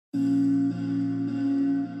Hello,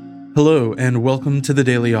 and welcome to the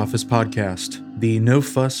Daily Office Podcast, the No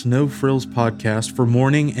Fuss, No Frills podcast for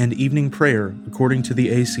morning and evening prayer, according to the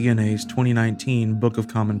ACNA's 2019 Book of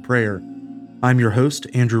Common Prayer. I'm your host,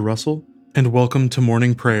 Andrew Russell, and welcome to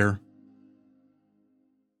morning prayer.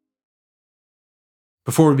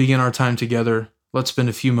 Before we begin our time together, let's spend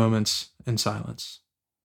a few moments in silence.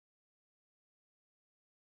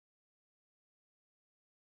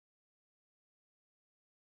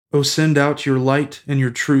 O send out your light and your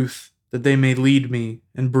truth, that they may lead me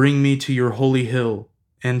and bring me to your holy hill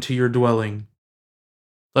and to your dwelling.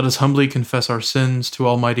 Let us humbly confess our sins to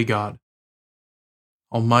Almighty God.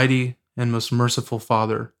 Almighty and most merciful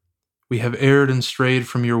Father, we have erred and strayed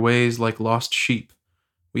from your ways like lost sheep.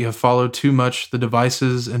 We have followed too much the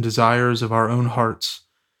devices and desires of our own hearts.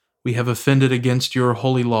 We have offended against your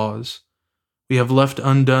holy laws. We have left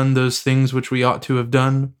undone those things which we ought to have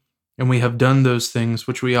done, and we have done those things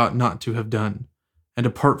which we ought not to have done. And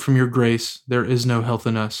apart from your grace, there is no health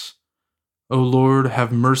in us. O Lord,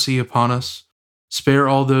 have mercy upon us. Spare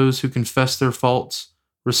all those who confess their faults.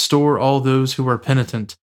 Restore all those who are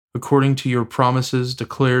penitent, according to your promises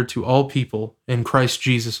declared to all people in Christ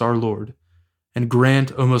Jesus our Lord. And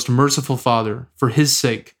grant, O most merciful Father, for his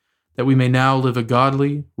sake, that we may now live a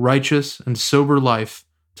godly, righteous, and sober life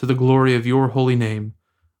to the glory of your holy name.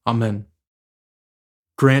 Amen.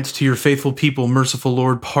 Grant to your faithful people, merciful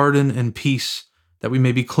Lord, pardon and peace, that we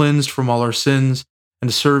may be cleansed from all our sins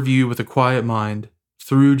and serve you with a quiet mind,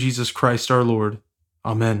 through Jesus Christ our Lord.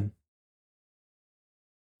 Amen.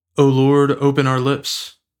 O Lord, open our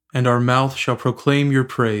lips, and our mouth shall proclaim your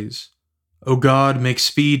praise. O God, make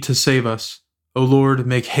speed to save us. O Lord,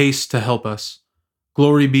 make haste to help us.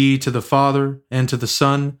 Glory be to the Father, and to the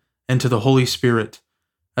Son, and to the Holy Spirit,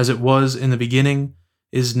 as it was in the beginning,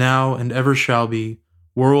 is now, and ever shall be,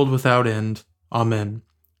 world without end. Amen.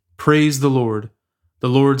 Praise the Lord. The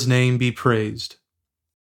Lord's name be praised.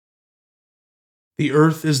 The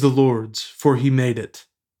earth is the Lord's, for he made it.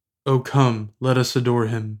 O come, let us adore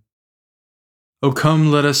him. O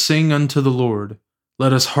come, let us sing unto the Lord.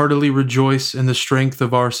 Let us heartily rejoice in the strength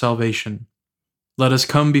of our salvation. Let us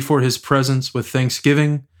come before his presence with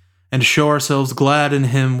thanksgiving, and show ourselves glad in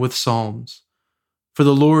him with psalms. For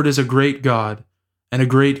the Lord is a great God, and a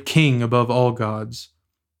great King above all gods.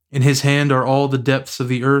 In his hand are all the depths of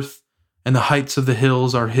the earth, and the heights of the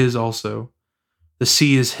hills are his also. The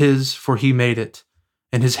sea is his, for he made it,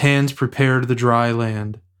 and his hands prepared the dry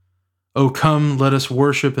land. O come, let us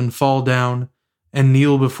worship and fall down, and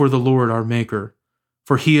kneel before the Lord our Maker.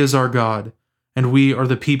 For he is our God, and we are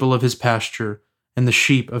the people of his pasture, and the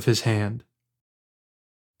sheep of his hand.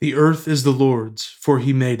 The earth is the Lord's, for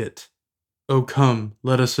he made it. O come,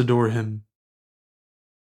 let us adore him.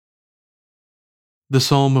 The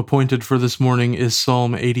psalm appointed for this morning is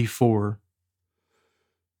Psalm 84.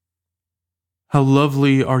 How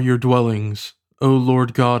lovely are your dwellings, O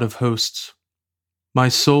Lord God of hosts! My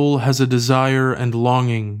soul has a desire and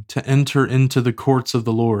longing to enter into the courts of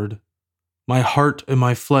the Lord. My heart and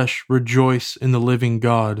my flesh rejoice in the living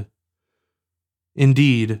God.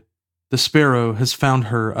 Indeed, the sparrow has found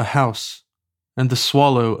her a house, and the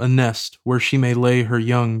swallow a nest where she may lay her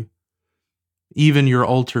young. Even your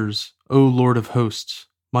altars, O Lord of hosts,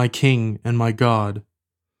 my King and my God.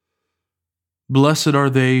 Blessed are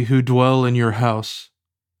they who dwell in your house.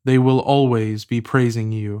 They will always be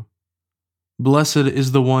praising you. Blessed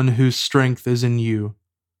is the one whose strength is in you,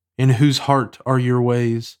 in whose heart are your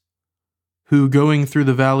ways, who, going through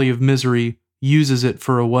the valley of misery, uses it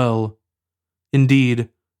for a well. Indeed,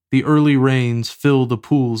 the early rains fill the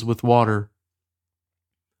pools with water.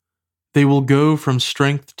 They will go from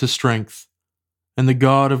strength to strength, and the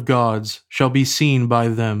God of gods shall be seen by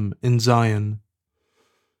them in Zion.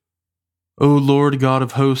 O Lord God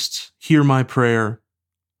of hosts, hear my prayer.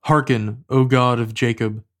 Hearken, O God of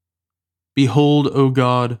Jacob. Behold, O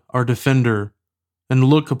God, our defender, and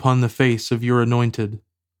look upon the face of your anointed.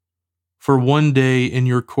 For one day in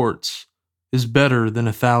your courts is better than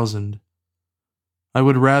 1,000. I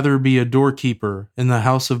would rather be a doorkeeper in the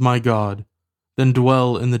house of my God than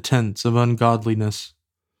dwell in the tents of ungodliness.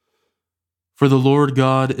 For the Lord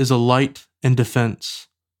God is a light and defense.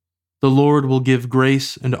 The Lord will give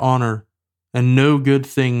grace and honor, and no good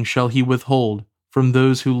thing shall he withhold from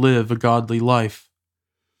those who live a godly life.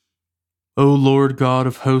 O Lord God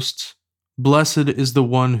of hosts, blessed is the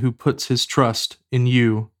one who puts his trust in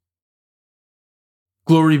you.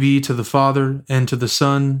 Glory be to the Father, and to the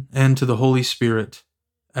Son, and to the Holy Spirit,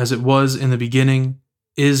 as it was in the beginning,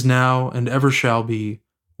 is now, and ever shall be,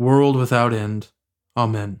 world without end.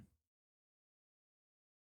 Amen.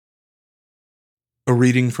 A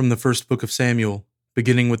reading from the first book of Samuel,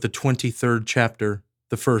 beginning with the 23rd chapter,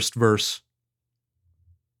 the first verse.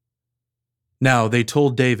 Now they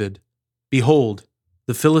told David, "Behold,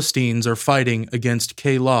 the Philistines are fighting against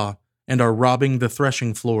Keilah and are robbing the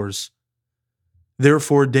threshing floors."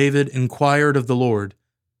 Therefore David inquired of the Lord,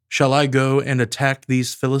 "Shall I go and attack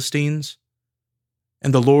these Philistines?"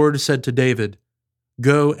 And the Lord said to David,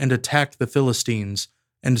 "Go and attack the Philistines,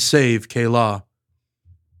 and save Keilah."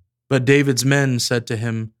 But David's men said to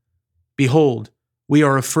him, "Behold, we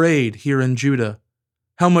are afraid here in Judah.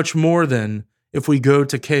 How much more then if we go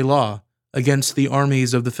to Keilah against the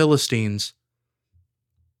armies of the Philistines?"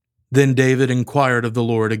 Then David inquired of the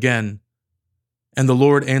Lord again. And the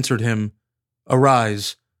Lord answered him,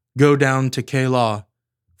 "Arise, go down to Keilah,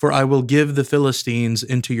 for I will give the Philistines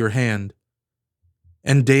into your hand."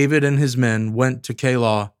 And David and his men went to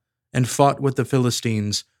Keilah and fought with the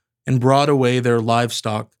Philistines, and brought away their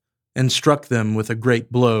livestock, and struck them with a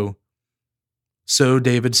great blow. So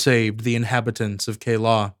David saved the inhabitants of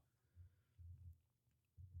Keilah.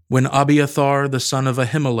 When Abiathar the son of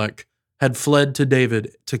Ahimelech had fled to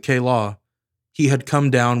David to Keilah, he had come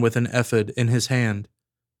down with an ephod in his hand.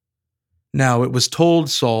 Now it was told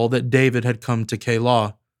Saul that David had come to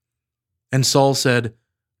Keilah. And Saul said,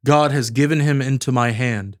 "God has given him into my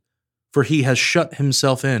hand, for he has shut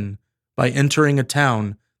himself in by entering a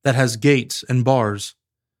town that has gates and bars."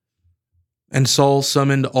 And Saul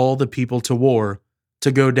summoned all the people to war,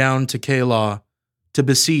 to go down to Keilah, to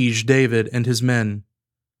besiege David and his men.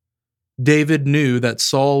 David knew that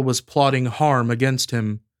Saul was plotting harm against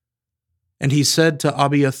him. And he said to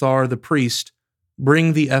Abiathar the priest,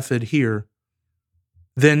 "Bring the ephod here."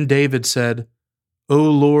 Then David said, "O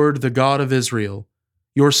Lord, the God of Israel,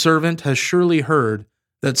 your servant has surely heard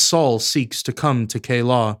that Saul seeks to come to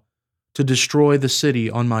Keilah, to destroy the city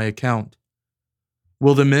on my account.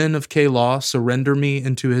 Will the men of Keilah surrender me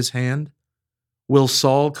into his hand? Will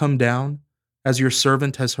Saul come down, as your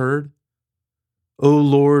servant has heard? O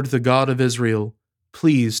Lord, the God of Israel,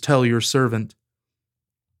 please tell your servant."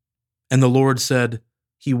 And the Lord said,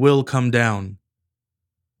 "He will come down."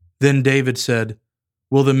 Then David said,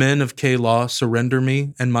 "Will the men of Keilah surrender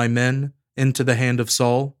me and my men into the hand of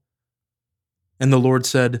Saul?" And the Lord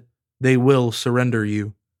said, "They will surrender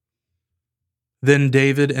you." Then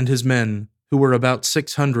David and his men, who were about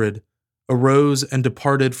 600, arose and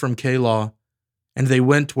departed from Keilah, and they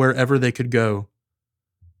went wherever they could go.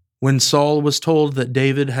 When Saul was told that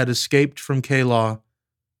David had escaped from Keilah,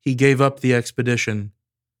 he gave up the expedition.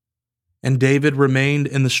 And David remained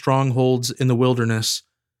in the strongholds in the wilderness,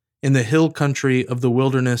 in the hill country of the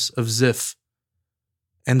wilderness of Ziph.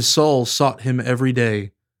 And Saul sought him every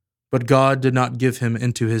day, but God did not give him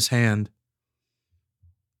into his hand.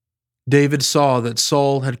 David saw that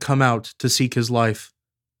Saul had come out to seek his life.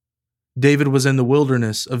 David was in the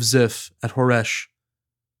wilderness of Ziph at Horesh.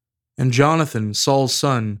 And Jonathan, Saul's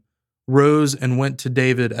son, rose and went to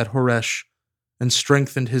David at Horesh, and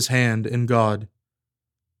strengthened his hand in God.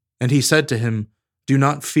 And he said to him, "Do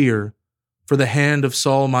not fear, for the hand of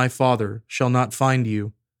Saul my father shall not find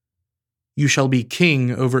you. You shall be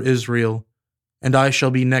king over Israel, and I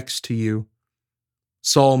shall be next to you.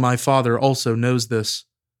 Saul my father also knows this."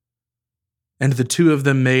 And the two of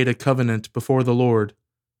them made a covenant before the Lord.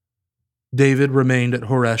 David remained at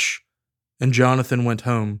Horesh, and Jonathan went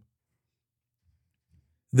home.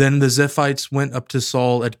 Then the Ziphites went up to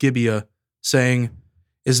Saul at Gibeah, saying,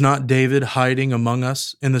 "Is not David hiding among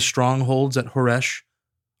us in the strongholds at Horesh,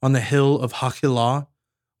 on the hill of Hachilah,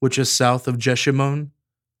 which is south of Jeshimon?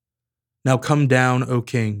 Now come down, O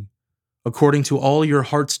king, according to all your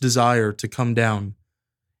heart's desire to come down,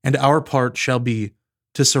 and our part shall be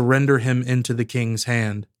to surrender him into the king's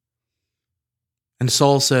hand." And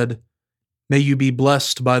Saul said, "May you be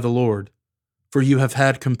blessed by the Lord, for you have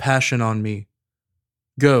had compassion on me.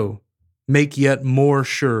 Go, make yet more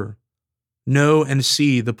sure. Know and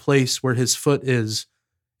see the place where his foot is,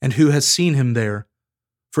 and who has seen him there,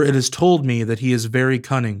 for it is told me that he is very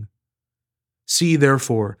cunning. See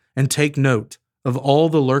therefore, and take note of all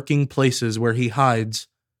the lurking places where he hides,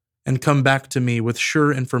 and come back to me with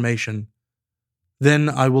sure information. Then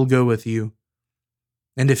I will go with you.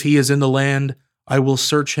 And if he is in the land, I will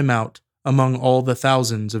search him out among all the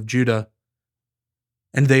thousands of Judah."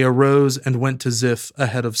 And they arose and went to Ziph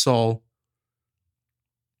ahead of Saul.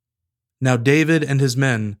 Now David and his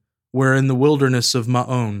men were in the wilderness of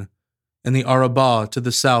Maon, and the Arabah to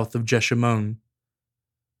the south of Jeshimon.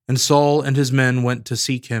 And Saul and his men went to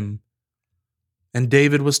seek him. And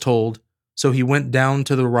David was told, so he went down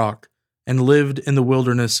to the rock, and lived in the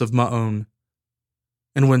wilderness of Maon.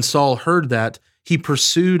 And when Saul heard that, he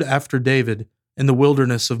pursued after David in the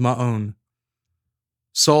wilderness of Maon.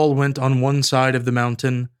 Saul went on one side of the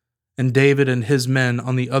mountain, and David and his men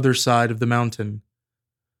on the other side of the mountain.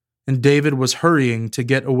 And David was hurrying to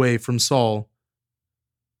get away from Saul.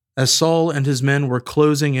 As Saul and his men were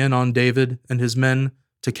closing in on David and his men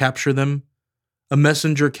to capture them, a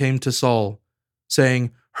messenger came to Saul,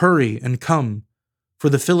 saying, "Hurry and come, for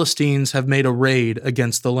the Philistines have made a raid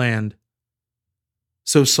against the land."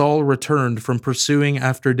 So Saul returned from pursuing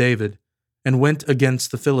after David and went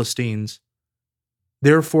against the Philistines.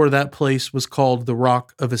 Therefore that place was called the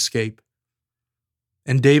Rock of Escape.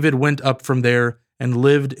 And David went up from there and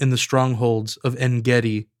lived in the strongholds of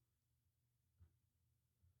En-gedi.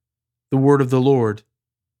 The word of the Lord.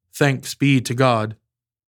 Thanks be to God.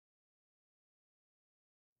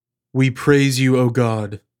 We praise you, O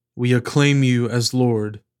God. We acclaim you as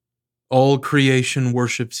Lord. All creation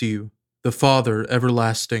worships you, the Father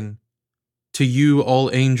everlasting. To you all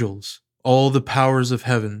angels, all the powers of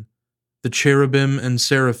heaven, the cherubim and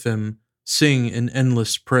seraphim sing in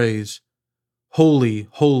endless praise. Holy,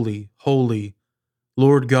 holy, holy,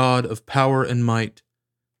 Lord God of power and might.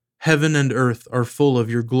 Heaven and earth are full of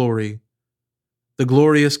your glory. The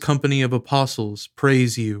glorious company of apostles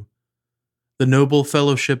praise you. The noble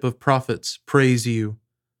fellowship of prophets praise you.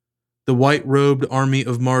 The white-robed army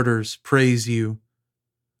of martyrs praise you.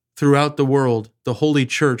 Throughout the world, the Holy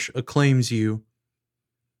Church acclaims you.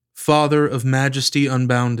 Father of majesty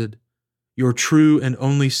unbounded, your true and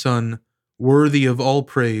only Son, worthy of all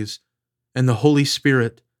praise, and the Holy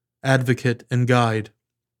Spirit, advocate and guide.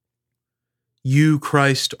 You,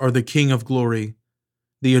 Christ, are the King of glory,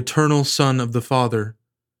 the eternal Son of the Father.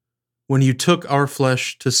 When you took our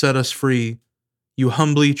flesh to set us free, you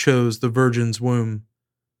humbly chose the Virgin's womb.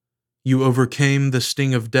 You overcame the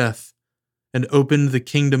sting of death and opened the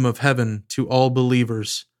kingdom of heaven to all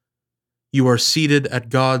believers. You are seated at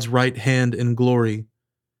God's right hand in glory.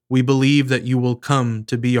 We believe that you will come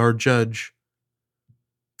to be our judge.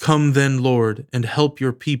 Come then, Lord, and help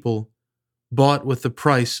your people, bought with the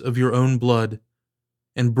price of your own blood,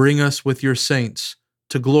 and bring us with your saints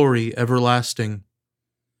to glory everlasting.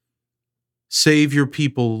 Save your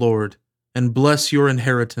people, Lord, and bless your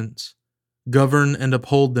inheritance. Govern and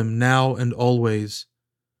uphold them now and always.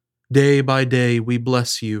 Day by day we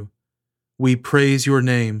bless you. We praise your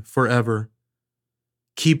name forever.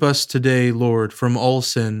 Keep us today, Lord, from all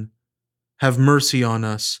sin. Have mercy on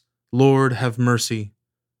us, Lord, have mercy.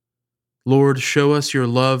 Lord, show us your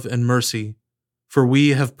love and mercy, for we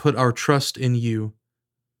have put our trust in you.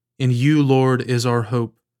 In you, Lord, is our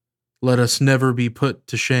hope. Let us never be put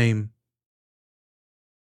to shame.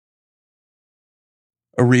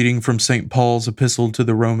 A reading from St. Paul's Epistle to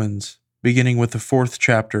the Romans, beginning with the 4th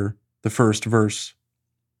chapter, the 1st verse.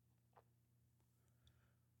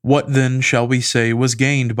 What then shall we say was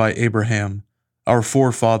gained by Abraham, our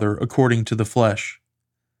forefather according to the flesh?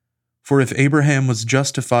 For if Abraham was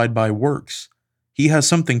justified by works, he has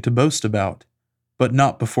something to boast about, but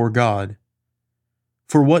not before God.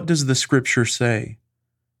 For what does the Scripture say?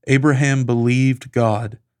 Abraham believed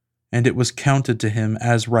God, and it was counted to him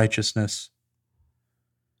as righteousness.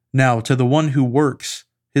 Now to the one who works,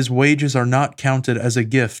 his wages are not counted as a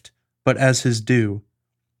gift, but as his due.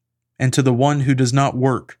 And to the one who does not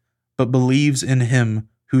work, but believes in him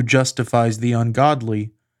who justifies the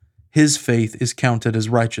ungodly, his faith is counted as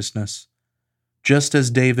righteousness. Just as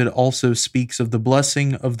David also speaks of the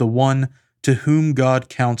blessing of the one to whom God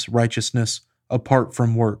counts righteousness apart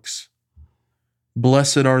from works.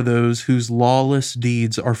 Blessed are those whose lawless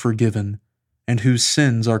deeds are forgiven, and whose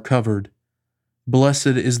sins are covered. Blessed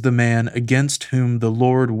is the man against whom the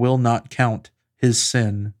Lord will not count his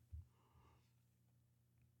sin.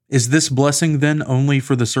 Is this blessing then only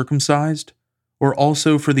for the circumcised, or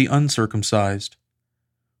also for the uncircumcised?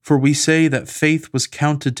 For we say that faith was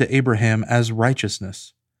counted to Abraham as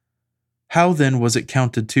righteousness. How then was it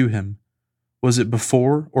counted to him? Was it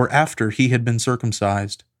before or after he had been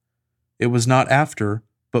circumcised? It was not after,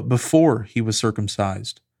 but before he was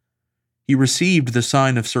circumcised. He received the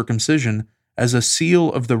sign of circumcision as a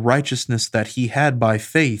seal of the righteousness that he had by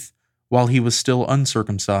faith while he was still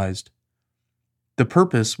uncircumcised. The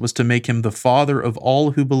purpose was to make him the father of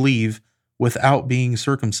all who believe without being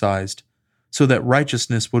circumcised, so that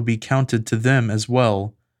righteousness would be counted to them as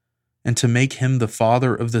well, and to make him the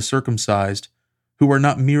father of the circumcised, who are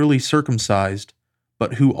not merely circumcised,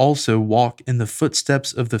 but who also walk in the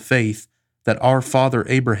footsteps of the faith that our father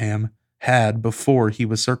Abraham had before he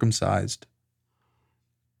was circumcised.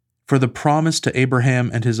 For the promise to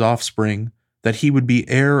Abraham and his offspring that he would be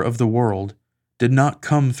heir of the world did not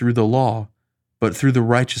come through the law, but through the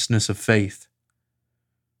righteousness of faith.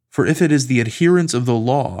 For if it is the adherents of the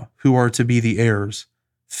law who are to be the heirs,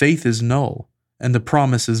 faith is null, and the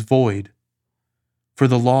promise is void. For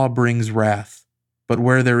the law brings wrath, but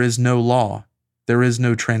where there is no law, there is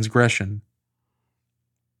no transgression.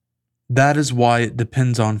 That is why it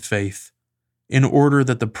depends on faith, in order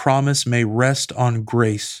that the promise may rest on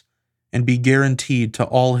grace and be guaranteed to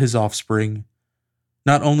all his offspring,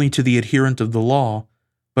 not only to the adherent of the law,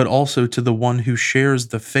 but also to the one who shares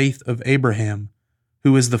the faith of Abraham,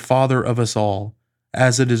 who is the father of us all,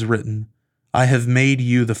 as it is written, I have made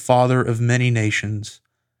you the father of many nations,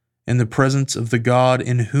 in the presence of the God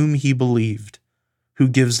in whom he believed, who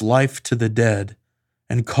gives life to the dead,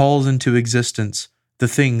 and calls into existence the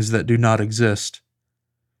things that do not exist.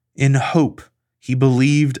 In hope he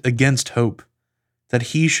believed against hope, that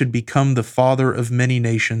he should become the father of many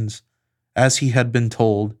nations, as he had been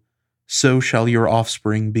told, so shall your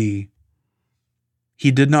offspring be.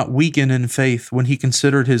 He did not weaken in faith when he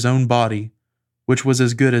considered his own body, which was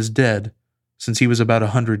as good as dead, since he was about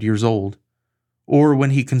 100 years old, or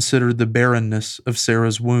when he considered the barrenness of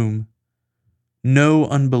Sarah's womb. No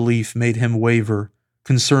unbelief made him waver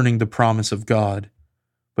concerning the promise of God,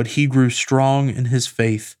 but he grew strong in his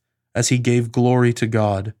faith as he gave glory to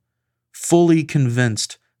God, fully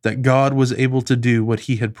convinced that God was able to do what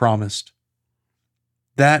he had promised.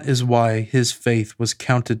 That is why his faith was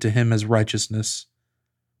counted to him as righteousness.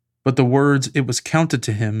 But the words "it was counted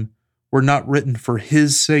to him" were not written for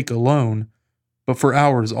his sake alone, but for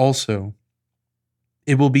ours also.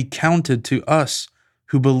 It will be counted to us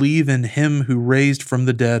who believe in him who raised from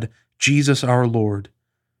the dead Jesus our Lord,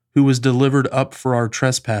 who was delivered up for our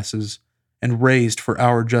trespasses and raised for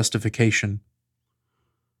our justification.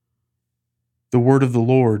 The word of the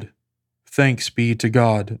Lord. Thanks be to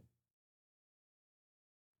God.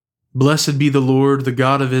 Blessed be the Lord, the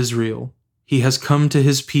God of Israel. He has come to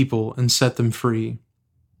his people and set them free.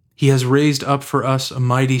 He has raised up for us a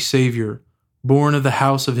mighty Savior, born of the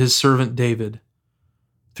house of his servant David.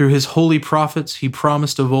 Through his holy prophets he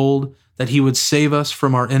promised of old that he would save us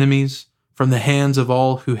from our enemies, from the hands of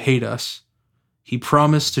all who hate us. He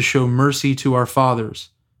promised to show mercy to our fathers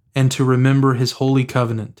and to remember his holy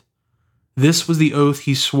covenant. This was the oath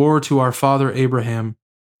he swore to our father Abraham,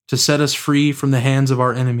 to set us free from the hands of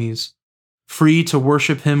our enemies, free to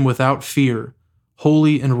worship him without fear,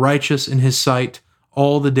 holy and righteous in his sight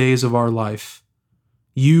all the days of our life.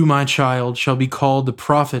 You, my child, shall be called the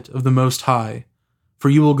prophet of the Most High, for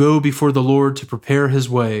you will go before the Lord to prepare his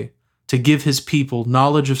way, to give his people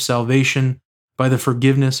knowledge of salvation by the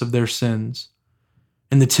forgiveness of their sins.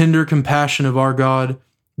 In the tender compassion of our God,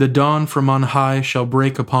 the dawn from on high shall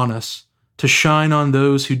break upon us, to shine on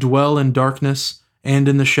those who dwell in darkness and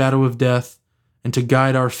in the shadow of death, and to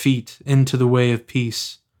guide our feet into the way of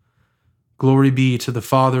peace. Glory be to the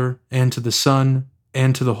Father, and to the Son,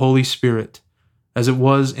 and to the Holy Spirit, as it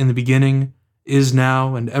was in the beginning, is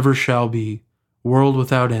now, and ever shall be, world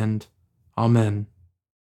without end. Amen.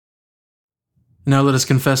 Now let us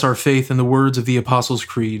confess our faith in the words of the Apostles'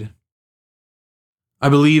 Creed. I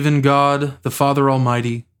believe in God, the Father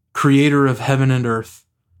Almighty, creator of heaven and earth.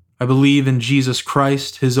 I believe in Jesus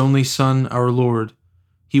Christ, his only Son, our Lord.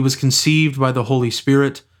 He was conceived by the Holy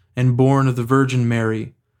Spirit and born of the Virgin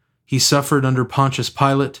Mary. He suffered under Pontius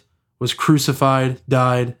Pilate, was crucified,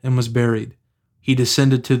 died, and was buried. He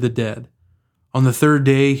descended to the dead. On the third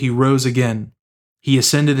day he rose again. He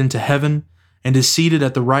ascended into heaven and is seated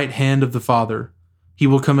at the right hand of the Father. He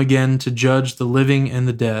will come again to judge the living and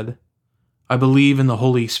the dead. I believe in the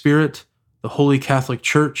Holy Spirit, the Holy Catholic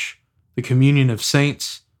Church, the communion of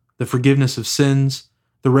saints, the forgiveness of sins,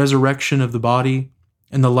 the resurrection of the body,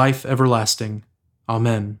 and the life everlasting.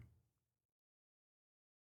 Amen.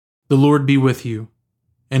 The Lord be with you,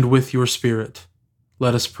 and with your spirit.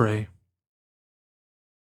 Let us pray.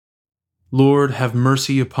 Lord, have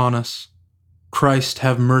mercy upon us. Christ,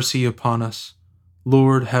 have mercy upon us.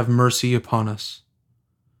 Lord, have mercy upon us.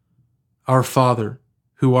 Our Father,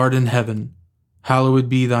 who art in heaven, hallowed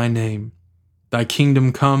be thy name. Thy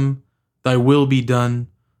kingdom come, thy will be done,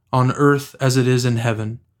 on earth as it is in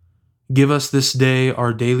heaven. Give us this day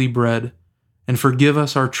our daily bread, and forgive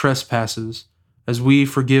us our trespasses, as we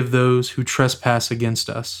forgive those who trespass against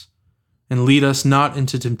us. And lead us not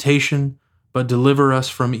into temptation, but deliver us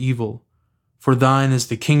from evil. For thine is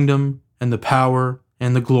the kingdom, and the power,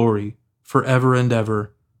 and the glory, forever and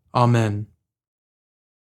ever. Amen.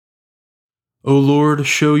 O Lord,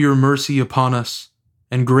 show your mercy upon us,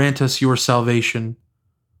 and grant us your salvation.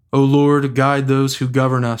 O Lord, guide those who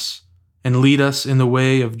govern us, and lead us in the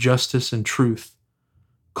way of justice and truth.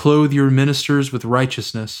 Clothe your ministers with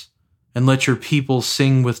righteousness, and let your people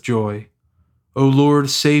sing with joy. O Lord,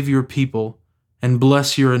 save your people, and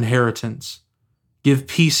bless your inheritance. Give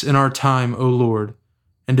peace in our time, O Lord.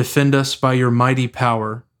 and defend us by your mighty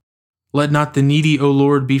power. Let not the needy, O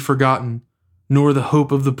Lord, be forgotten, nor the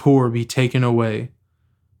hope of the poor be taken away.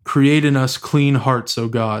 Create in us clean hearts, O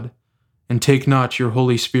God, and take not your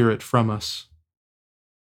Holy Spirit from us.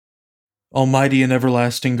 Almighty and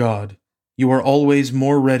everlasting God, you are always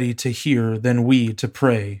more ready to hear than we to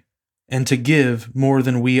pray, and to give more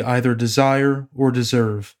than we either desire or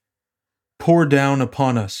deserve. Pour down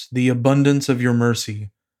upon us the abundance of your mercy,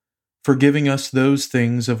 forgiving us those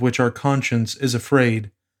things of which our conscience is afraid,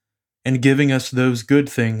 and giving us those good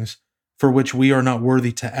things for which we are not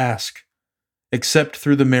worthy to ask, except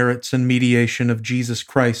through the merits and mediation of Jesus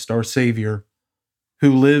Christ our Savior,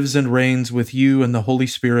 who lives and reigns with you and the Holy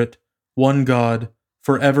Spirit, one God,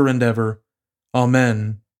 forever and ever.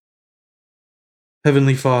 Amen.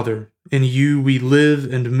 Heavenly Father, in you we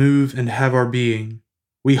live and move and have our being.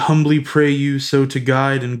 We humbly pray you so to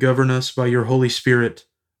guide and govern us by your Holy Spirit,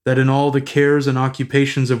 that in all the cares and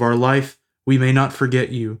occupations of our life we may not forget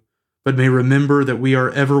you, but may remember that we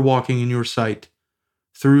are ever walking in your sight.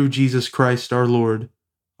 Through Jesus Christ our Lord.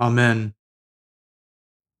 Amen.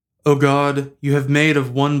 O God, you have made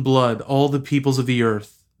of one blood all the peoples of the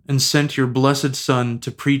earth, and sent your blessed Son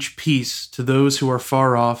to preach peace to those who are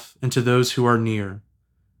far off and to those who are near.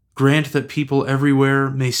 Grant that people everywhere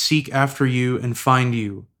may seek after you and find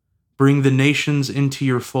you. Bring the nations into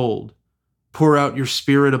your fold. Pour out your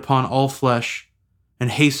Spirit upon all flesh, and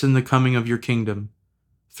hasten the coming of your kingdom.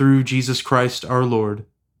 Through Jesus Christ our Lord.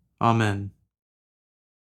 Amen.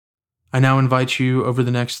 I now invite you over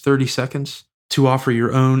the next 30 seconds to offer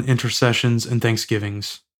your own intercessions and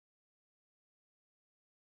thanksgivings.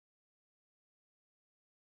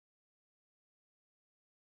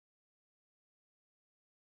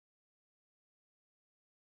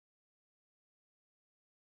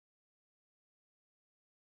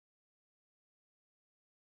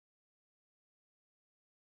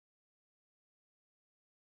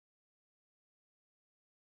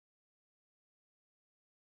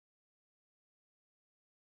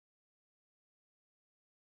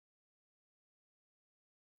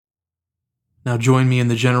 Now join me in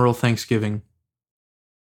the general thanksgiving.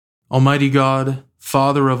 Almighty God,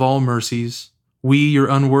 Father of all mercies, we, your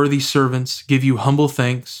unworthy servants, give you humble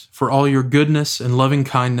thanks for all your goodness and loving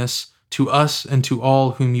kindness to us and to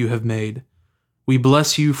all whom you have made. We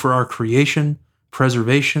bless you for our creation,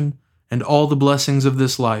 preservation, and all the blessings of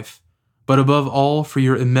this life, but above all for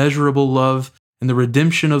your immeasurable love and the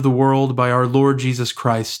redemption of the world by our Lord Jesus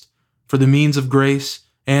Christ, for the means of grace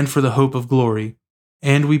and for the hope of glory.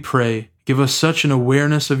 And we pray, give us such an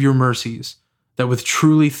awareness of your mercies, that with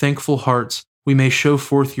truly thankful hearts we may show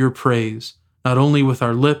forth your praise, not only with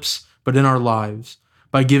our lips, but in our lives,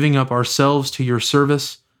 by giving up ourselves to your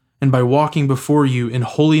service, and by walking before you in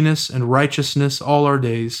holiness and righteousness all our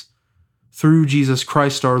days. Through Jesus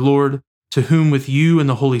Christ our Lord, to whom with you and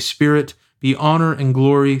the Holy Spirit be honor and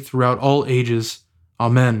glory throughout all ages.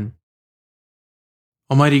 Amen.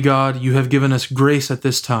 Almighty God, you have given us grace at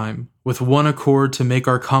this time, with one accord to make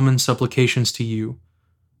our common supplications to you.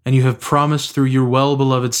 And you have promised through your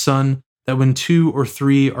well-beloved Son that when 2 or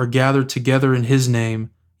 3 are gathered together in his name,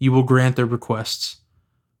 you will grant their requests.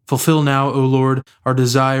 Fulfill now, O Lord, our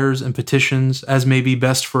desires and petitions as may be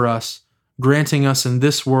best for us, granting us in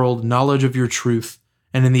this world knowledge of your truth,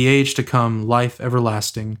 and in the age to come life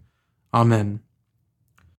everlasting. Amen.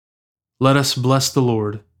 Let us bless the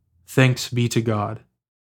Lord. Thanks be to God.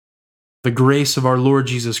 The grace of our Lord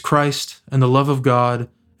Jesus Christ, and the love of God,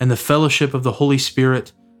 and the fellowship of the Holy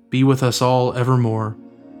Spirit be with us all evermore.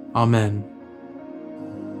 Amen.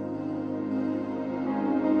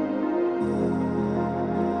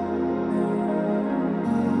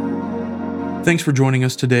 Thanks for joining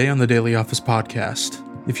us today on the Daily Office Podcast.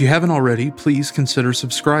 If you haven't already, please consider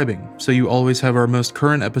subscribing so you always have our most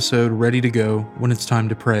current episode ready to go when it's time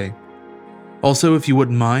to pray. Also, if you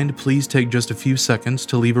wouldn't mind, please take just a few seconds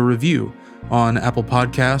to leave a review on Apple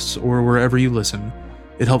Podcasts or wherever you listen.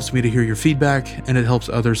 It helps me to hear your feedback, and it helps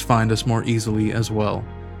others find us more easily as well.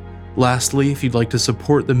 Lastly, if you'd like to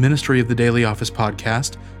support the ministry of the Daily Office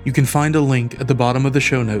Podcast, you can find a link at the bottom of the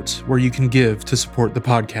show notes where you can give to support the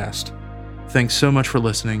podcast. Thanks so much for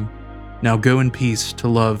listening. Now go in peace to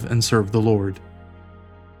love and serve the Lord.